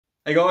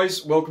Hey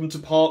guys, welcome to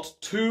part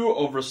 2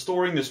 of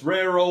restoring this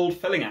rare old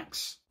felling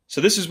axe. So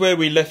this is where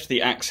we left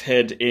the axe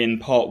head in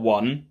part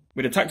 1.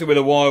 We'd attacked it with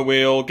a wire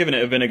wheel, given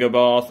it a vinegar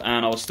bath,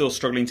 and I was still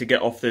struggling to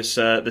get off this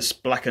this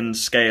blackened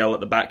scale at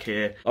the back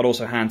here. I'd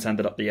also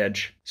hand-sanded up the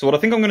edge. So what I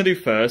think I'm going to do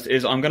first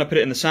is I'm going to put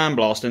it in the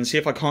sandblaster and see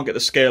if I can't get the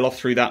scale off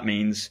through that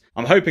means.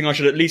 I'm hoping I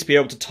should at least be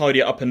able to tidy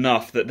it up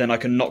enough that then I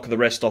can knock the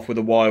rest off with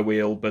a wire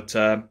wheel, but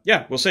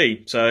yeah, we'll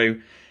see. So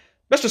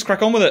let's just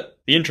crack on with it.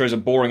 The intros are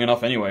boring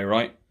enough anyway,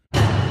 right?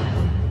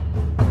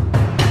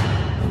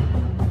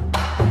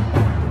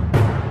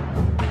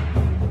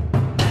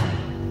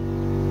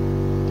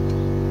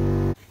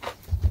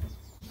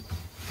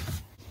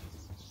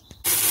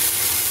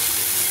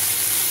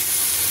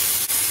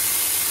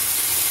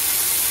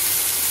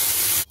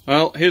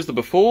 Well, here's the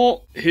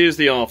before, here's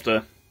the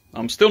after.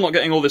 I'm still not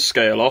getting all this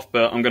scale off,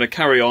 but I'm going to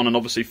carry on and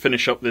obviously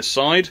finish up this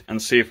side and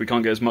see if we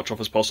can't get as much off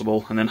as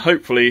possible. And then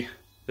hopefully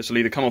this will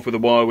either come off with a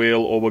wire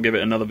wheel or we'll give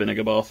it another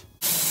vinegar bath.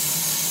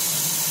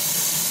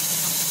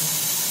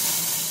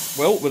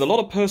 Well, with a lot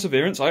of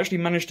perseverance, I actually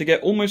managed to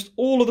get almost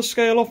all of the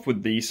scale off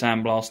with the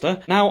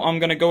sandblaster. Now I'm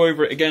going to go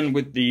over it again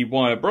with the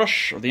wire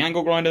brush or the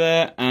angle grinder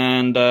there,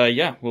 and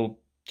yeah, we'll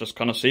just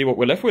kind of see what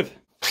we're left with.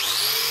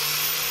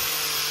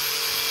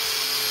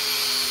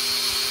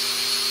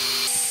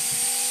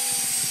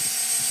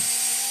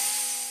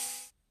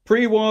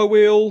 Pre-wire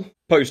wheel,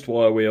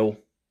 post-wire wheel.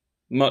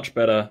 Much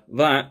better.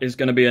 That is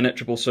going to be an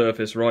etchable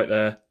surface right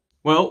there.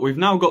 Well, we've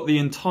now got the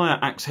entire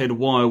axe head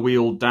wire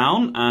wheel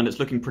down, and it's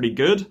looking pretty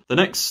good. The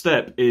next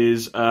step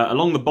is,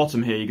 along the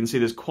bottom here, you can see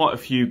there's quite a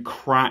few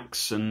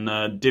cracks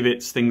and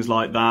divots, things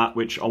like that,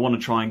 which I want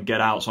to try and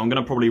get out. So I'm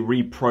going to probably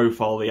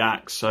re-profile the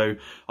axe. So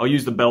I'll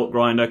use the belt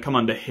grinder, come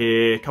under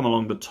here, come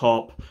along the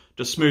top,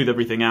 just smooth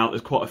everything out.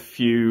 There's quite a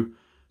few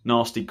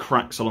nasty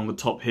cracks along the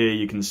top here,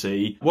 you can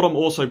see. What I'm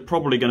also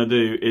probably going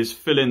to do is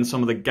fill in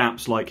some of the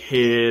gaps, like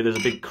here, there's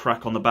a big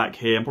crack on the back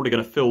here. I'm probably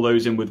going to fill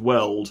those in with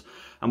weld.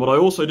 And what I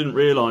also didn't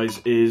realise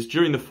is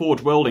during the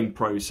forge welding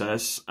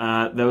process,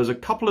 there was a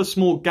couple of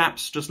small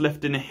gaps just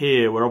left in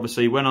here where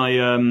obviously when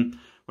I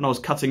was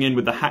cutting in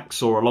with the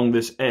hacksaw along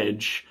this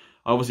edge,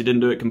 I obviously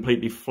didn't do it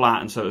completely flat,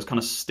 and so it was kind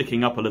of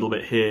sticking up a little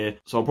bit here.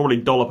 So I'll probably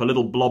dollop a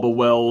little blob of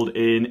weld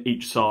in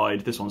each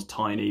side. This one's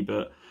tiny,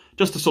 but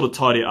just to sort of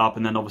tidy it up,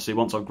 and then obviously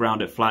once I've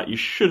ground it flat, you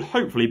should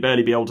hopefully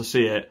barely be able to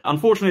see it.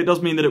 Unfortunately, it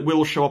does mean that it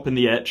will show up in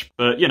the etch,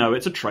 but you know,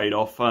 it's a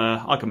trade-off.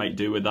 I can make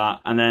do with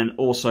that. And then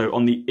also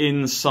on the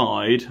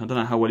inside, I don't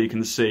know how well you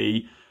can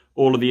see,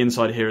 all of the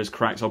inside here is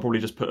cracked, so I'll probably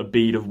just put a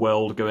bead of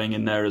weld going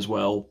in there as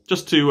well,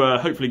 just to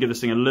hopefully give this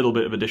thing a little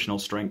bit of additional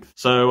strength.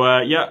 So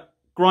yeah,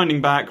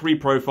 grinding back,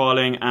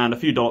 reprofiling, and a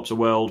few dollops of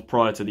weld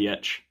prior to the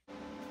etch.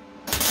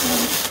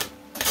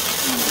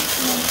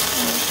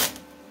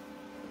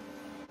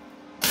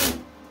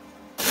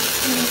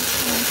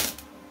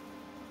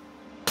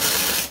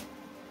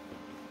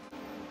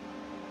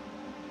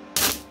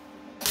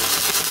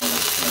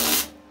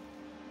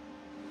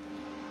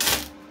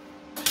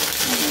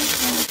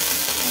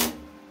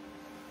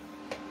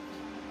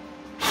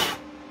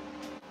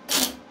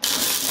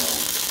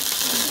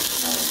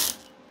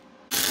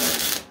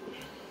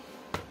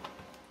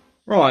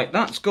 Right,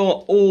 that's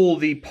got all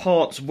the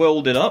parts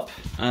welded up.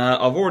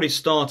 I've already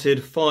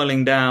started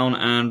filing down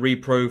and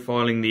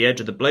reprofiling the edge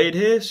of the blade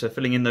here, so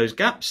filling in those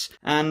gaps.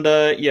 And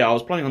yeah, I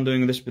was planning on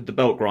doing this with the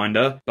belt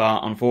grinder,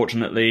 but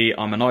unfortunately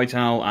I'm a night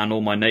owl and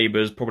all my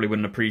neighbours probably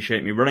wouldn't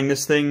appreciate me running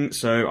this thing,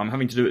 so I'm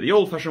having to do it the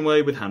old-fashioned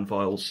way with hand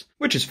files.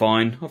 Which is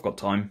fine, I've got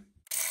time.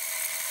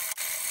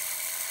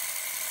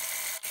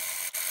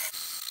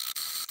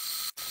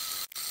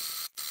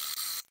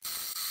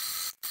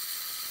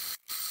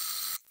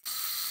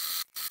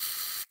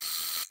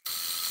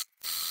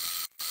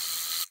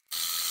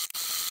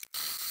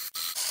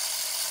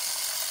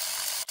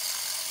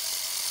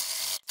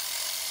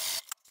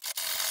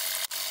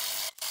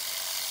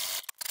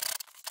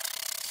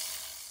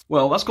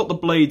 Well, that's got the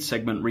blade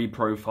segment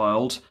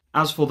reprofiled.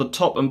 As for the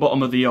top and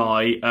bottom of the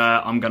eye,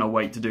 I'm going to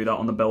wait to do that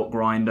on the belt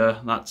grinder.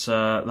 That's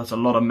a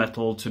lot of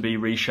metal to be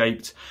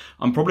reshaped.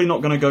 I'm probably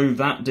not going to go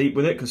that deep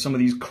with it because some of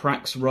these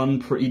cracks run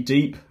pretty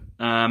deep.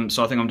 So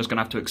I think I'm just going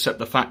to have to accept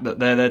the fact that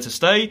they're there to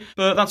stay.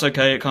 But that's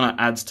okay, it kind of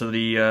adds to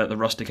the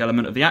rustic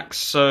element of the axe.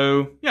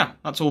 So yeah,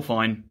 that's all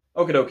fine.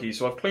 Okie dokie,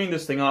 so I've cleaned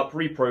this thing up,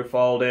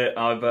 reprofiled it.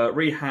 I've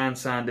re-hand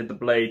sanded the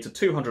blade to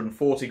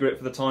 240 grit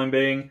for the time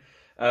being.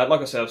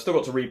 Like I said, I've still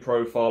got to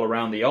reprofile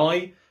around the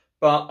eye,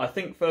 but I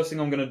think first thing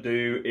I'm going to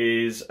do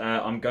is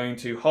I'm going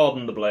to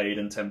harden the blade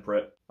and temper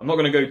it. I'm not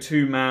going to go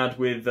too mad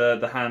with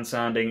the hand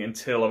sanding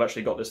until I've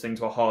actually got this thing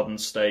to a hardened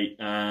state,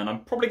 and I'm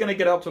probably going to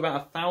get up to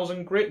about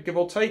 1,000 grit, give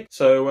or take.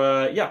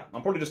 So yeah,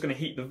 I'm probably just going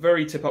to heat the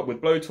very tip up with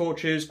blow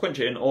torches, quench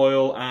it in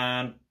oil,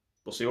 and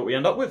we'll see what we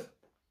end up with.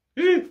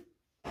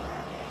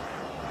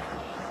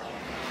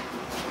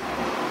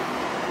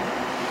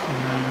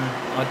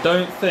 I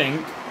don't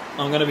think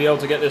I'm going to be able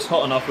to get this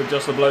hot enough with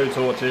just the blow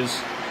torches.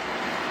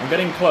 I'm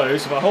getting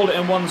close. If I hold it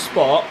in one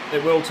spot,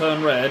 it will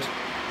turn red,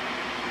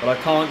 but I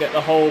can't get the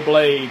whole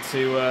blade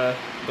to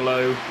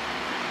glow.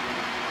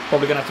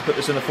 Probably going to have to put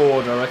this in the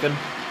forge, I reckon.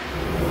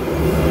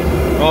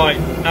 Right,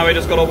 now we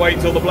just got to wait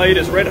till the blade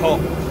is red hot.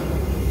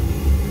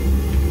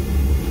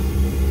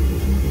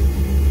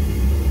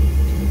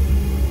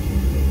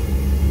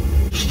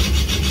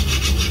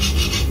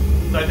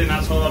 I think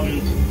that's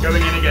hardened.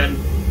 Going in again.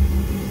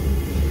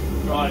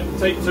 Right,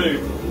 take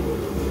 2.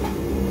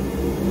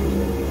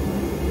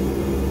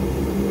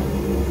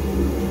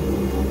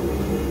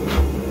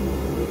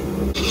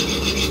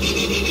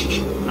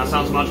 That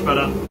sounds much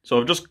better. So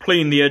I've just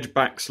cleaned the edge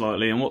back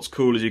slightly, and what's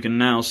cool is you can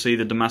now see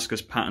the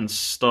Damascus pattern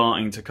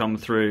starting to come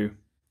through.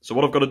 So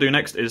what I've got to do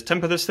next is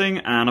temper this thing,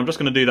 and I'm just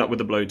going to do that with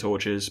the blow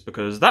torches,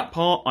 because that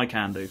part I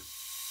can do.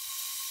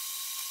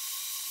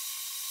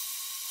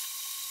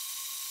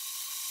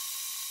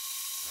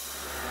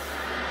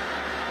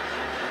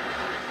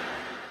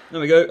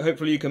 There we go,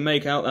 hopefully you can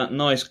make out that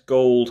nice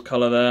gold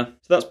colour there.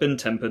 So that's been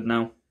tempered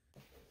now.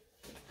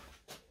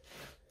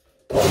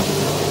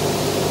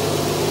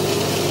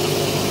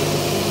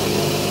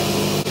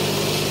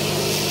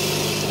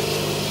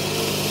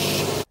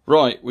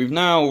 Right, we've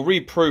now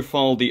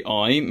reprofiled the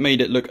eye, made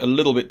it look a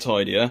little bit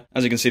tidier.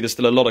 As you can see, there's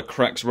still a lot of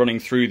cracks running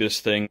through this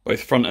thing,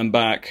 both front and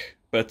back.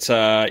 But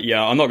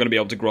yeah, I'm not going to be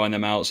able to grind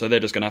them out, so they're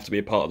just going to have to be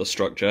a part of the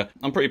structure.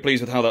 I'm pretty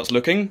pleased with how that's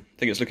looking. I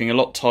think it's looking a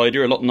lot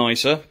tidier, a lot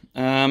nicer.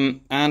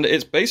 And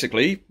it's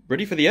basically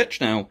ready for the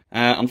etch now.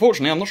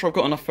 Unfortunately, I'm not sure I've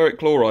got enough ferric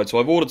chloride, so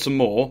I've ordered some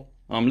more.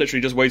 I'm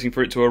literally just waiting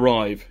for it to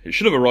arrive. It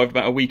should have arrived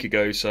about a week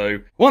ago,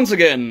 so... Once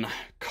again,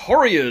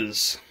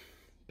 Corriers!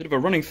 Bit of a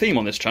running theme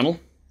on this channel.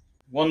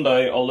 One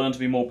day I'll learn to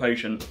be more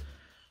patient.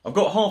 I've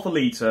got half a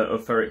litre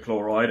of ferric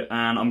chloride,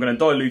 and I'm going to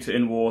dilute it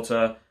in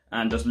water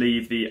and just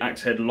leave the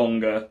axe head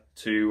longer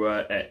to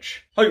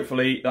etch.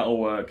 Hopefully that'll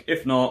work.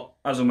 If not,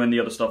 as and when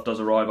the other stuff does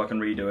arrive, I can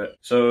redo it.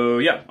 So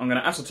yeah, I'm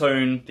going to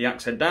acetone the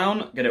axe head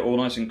down, get it all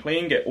nice and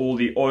clean, get all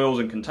the oils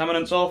and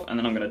contaminants off, and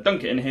then I'm going to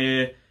dunk it in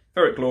here,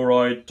 ferric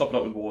chloride, top it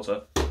up with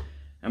water.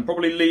 And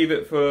probably leave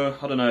it for,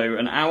 I don't know,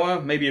 an hour,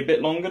 maybe a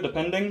bit longer,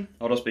 depending.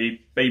 I'll just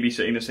be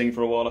babysitting this thing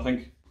for a while, I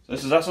think. So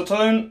this is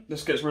acetone.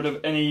 This gets rid of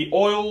any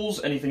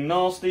oils, anything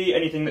nasty,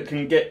 anything that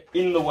can get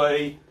in the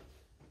way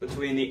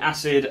between the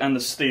acid and the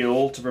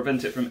steel to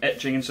prevent it from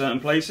etching in certain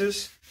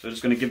places. So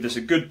just going to give this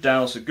a good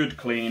douse, a good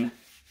clean.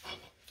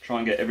 Try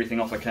and get everything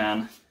off I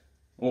can.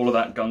 All of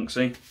that gunk,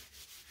 see?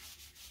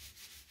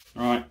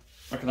 Alright,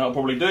 reckon that'll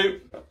probably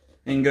do.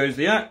 In goes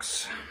the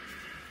axe.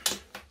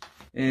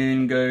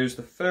 In goes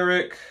the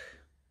ferric.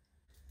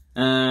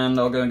 And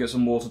I'll go and get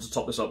some water to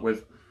top this up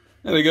with.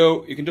 There we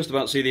go, you can just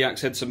about see the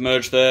axe head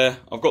submerged there.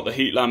 I've got the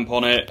heat lamp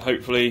on it,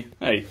 hopefully.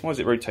 Hey, why is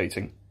it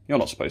rotating? You're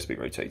not supposed to be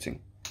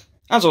rotating.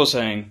 As I was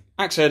saying,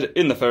 axe head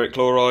in the ferric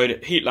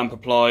chloride, heat lamp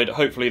applied,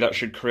 hopefully that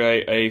should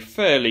create a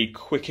fairly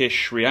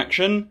quickish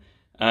reaction.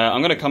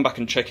 I'm going to come back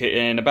and check it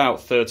in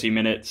about 30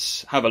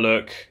 minutes, have a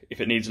look. If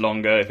it needs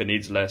longer, if it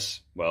needs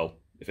less, well,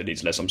 if it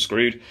needs less I'm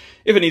screwed.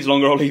 If it needs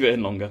longer, I'll leave it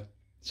in longer.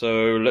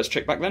 So let's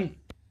check back then.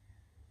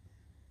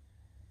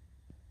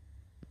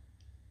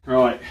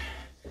 Right,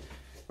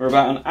 we're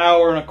about an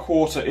hour and a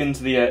quarter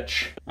into the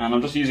etch, and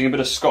I'm just using a bit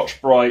of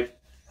Scotch-Brite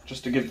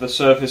just to give the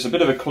surface a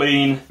bit of a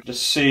clean,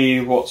 just see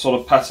what sort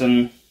of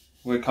pattern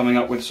we're coming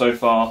up with so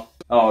far.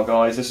 Oh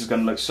guys, this is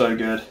going to look so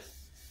good.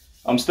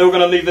 I'm still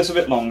going to leave this a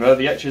bit longer.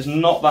 The etch is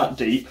not that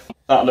deep.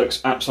 That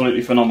looks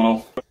absolutely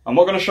phenomenal. I'm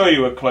not going to show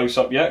you a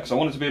close-up yet because I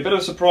want it to be a bit of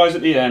a surprise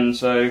at the end,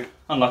 so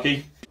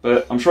unlucky.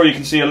 But I'm sure you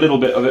can see a little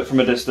bit of it from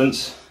a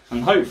distance,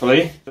 and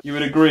hopefully you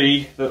would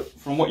agree that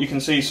from what you can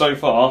see so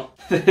far,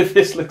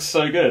 this looks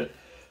so good.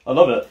 I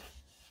love it.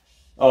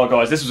 Oh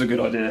guys, this was a good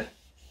idea.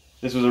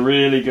 This was a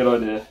really good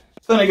idea.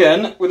 Then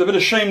again, with a bit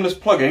of shameless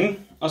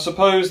plugging, I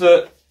suppose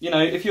that, you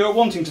know, if you were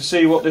wanting to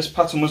see what this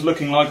pattern was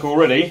looking like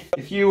already,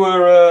 if you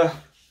were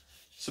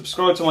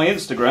subscribed to my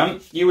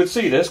Instagram, you would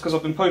see this, because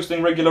I've been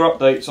posting regular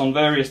updates on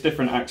various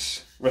different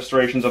axe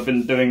restorations I've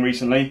been doing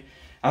recently.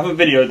 I haven't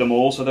videoed them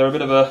all, so they're a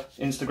bit of a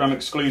Instagram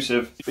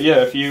exclusive. But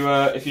yeah, if you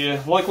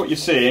like what you're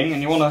seeing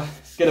and you want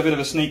to get a bit of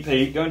a sneak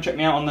peek, go and check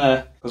me out on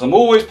there, because I'm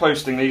always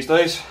posting these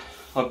days.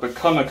 I've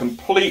become a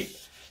complete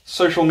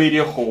social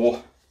media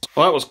whore.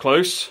 Well, that was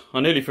close.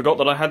 I nearly forgot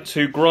that I had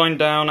to grind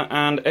down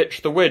and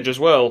etch the wedge as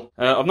well.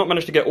 I've not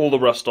managed to get all the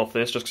rust off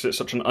this, just because it's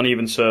such an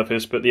uneven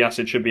surface, but the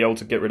acid should be able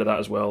to get rid of that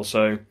as well.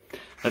 So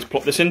let's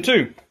plop this in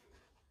too.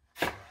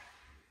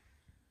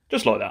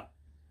 Just like that.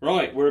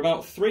 Right, we're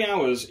about 3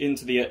 hours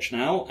into the etch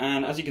now,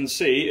 and as you can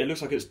see, it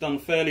looks like it's done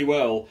fairly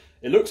well.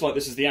 It looks like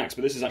this is the axe,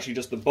 but this is actually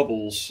just the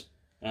bubbles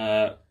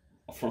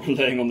from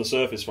laying on the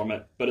surface from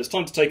it. But it's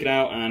time to take it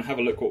out and have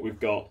a look what we've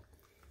got.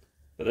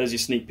 But there's your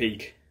sneak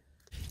peek.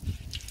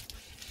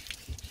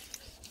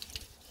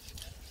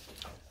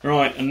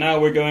 Right, and now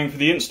we're going for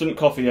the instant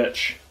coffee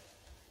etch.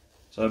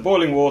 So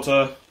boiling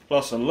water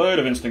plus a load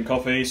of instant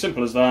coffee,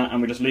 simple as that,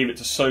 and we just leave it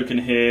to soak in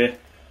here.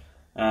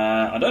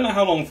 I don't know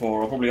how long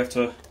for, I'll probably have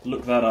to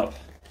look that up.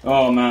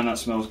 Oh man, that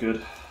smells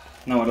good.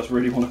 Now I just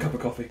really want a cup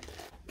of coffee.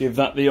 Give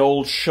that the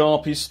old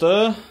Sharpie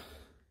stir.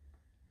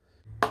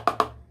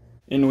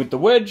 In with the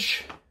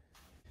wedge,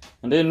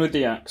 and in with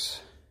the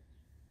axe.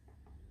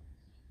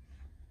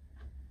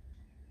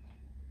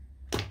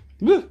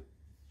 Ugh.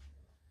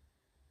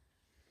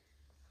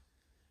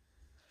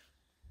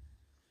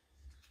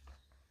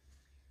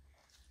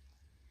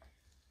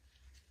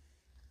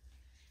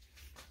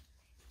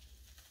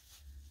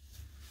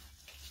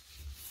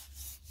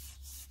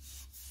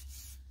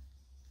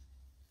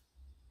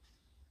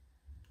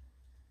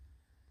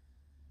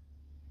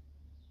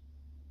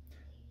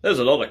 There's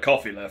a lot of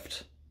coffee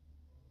left.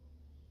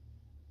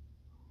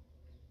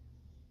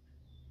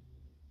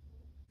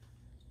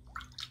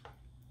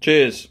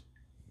 Cheers.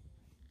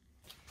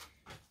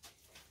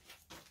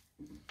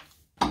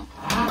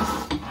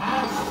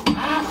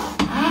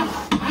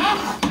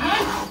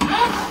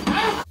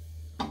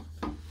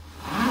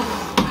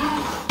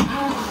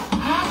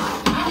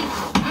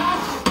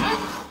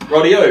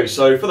 Rightio,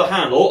 so for the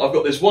handle, I've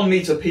got this 1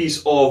 metre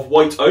piece of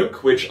white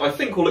oak, which I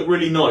think will look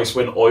really nice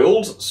when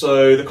oiled.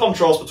 So the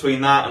contrast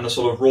between that and the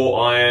sort of wrought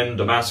iron,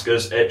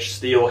 Damascus, etched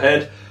steel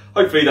head,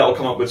 hopefully that'll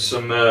come up with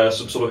some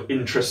sort of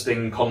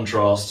interesting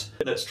contrast.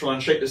 Let's try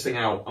and shape this thing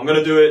out. I'm going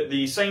to do it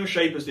the same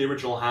shape as the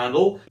original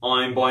handle.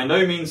 I'm by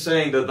no means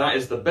saying that that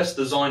is the best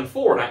design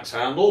for an axe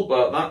handle,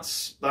 but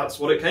that's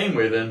what it came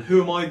with, and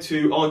who am I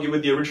to argue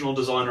with the original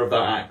designer of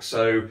that axe?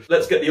 So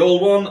let's get the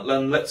old one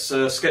and let's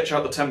sketch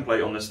out the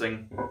template on this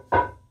thing.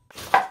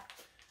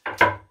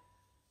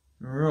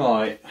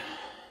 Right,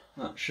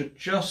 that should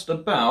just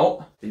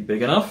about be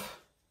big enough.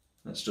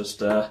 Let's just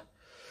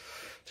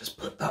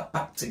put that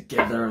back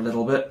together a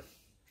little bit.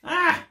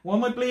 Ah, why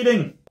am I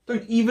bleeding?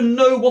 Don't even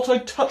know what I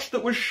touched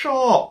that was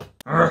sharp.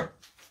 Urgh.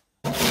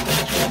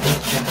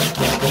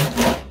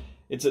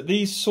 It's at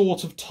these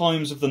sort of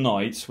times of the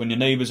night, when your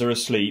neighbours are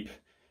asleep,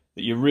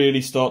 that you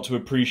really start to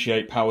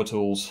appreciate power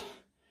tools.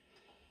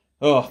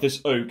 Oh,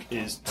 this oak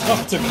is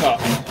tough to cut.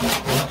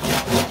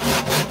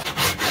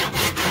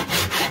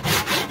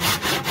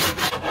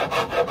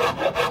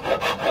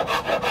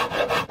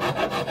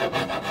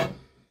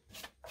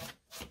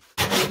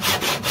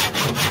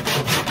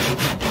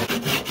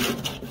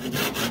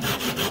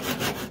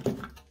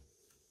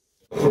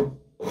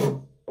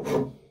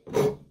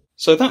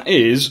 So that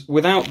is,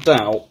 without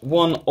doubt,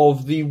 one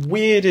of the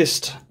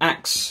weirdest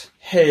axe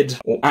head,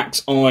 or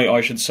axe eye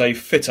I should say,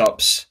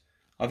 fit-ups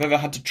I've ever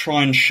had to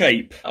try and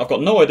shape. I've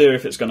got no idea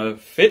if it's going to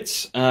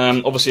fit.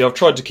 Obviously I've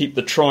tried to keep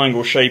the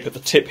triangle shape at the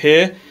tip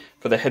here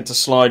for the head to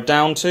slide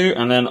down to,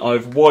 and then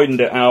I've widened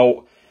it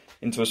out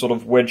into a sort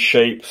of wedge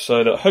shape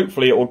so that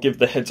hopefully it will give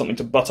the head something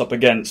to butt up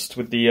against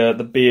with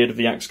the beard of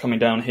the axe coming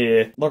down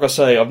here. Like I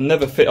say, I've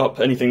never fit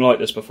up anything like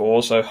this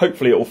before, so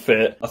hopefully it will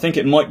fit. I think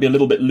it might be a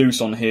little bit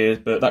loose on here,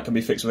 but that can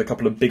be fixed with a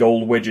couple of big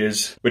old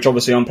wedges, which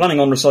obviously I'm planning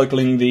on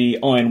recycling the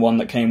iron one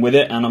that came with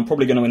it, and I'm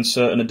probably going to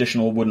insert an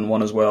additional wooden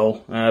one as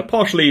well,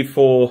 partially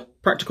for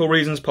practical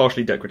reasons,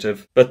 partially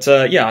decorative. But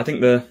yeah, I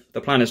think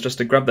the plan is just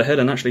to grab the head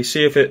and actually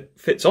see if it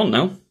fits on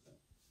now.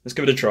 Let's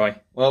give it a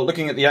try. Well,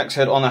 looking at the axe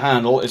head on the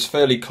handle, it's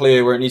fairly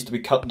clear where it needs to be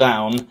cut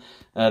down.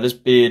 This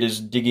beard is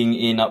digging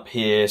in up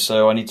here,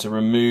 so I need to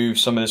remove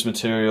some of this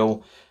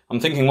material. I'm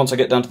thinking once I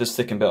get down to this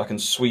thickened bit, I can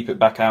sweep it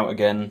back out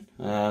again.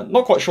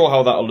 Not quite sure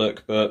how that'll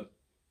look, but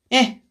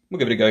we'll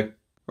give it a go.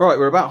 Right,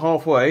 we're about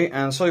halfway,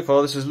 and so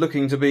far this is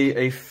looking to be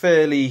a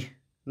fairly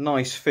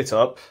nice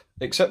fit-up,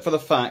 except for the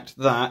fact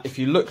that if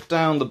you look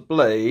down the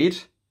blade,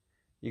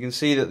 you can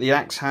see that the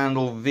axe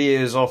handle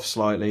veers off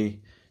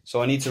slightly. So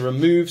I need to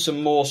remove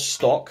some more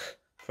stock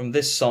from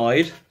this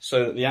side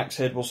so that the axe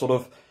head will sort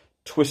of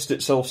twist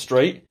itself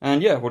straight.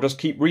 And yeah, we'll just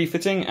keep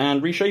refitting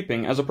and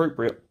reshaping as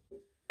appropriate.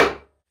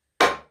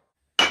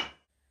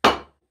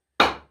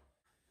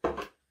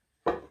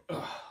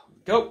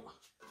 Go.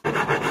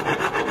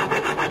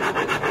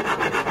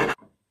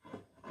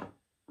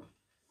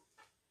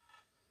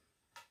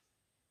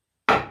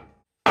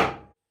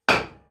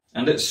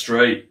 And it's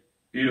straight.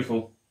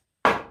 Beautiful.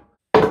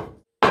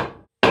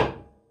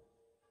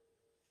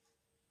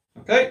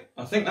 Okay,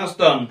 I think that's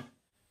done.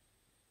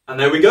 And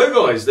there we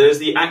go, guys. There's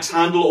the axe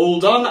handle all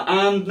done,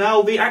 and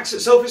now the axe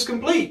itself is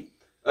complete.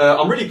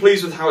 I'm really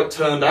pleased with how it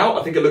turned out.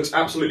 I think it looks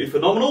absolutely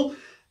phenomenal.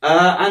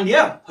 And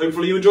yeah,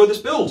 hopefully you enjoyed this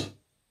build.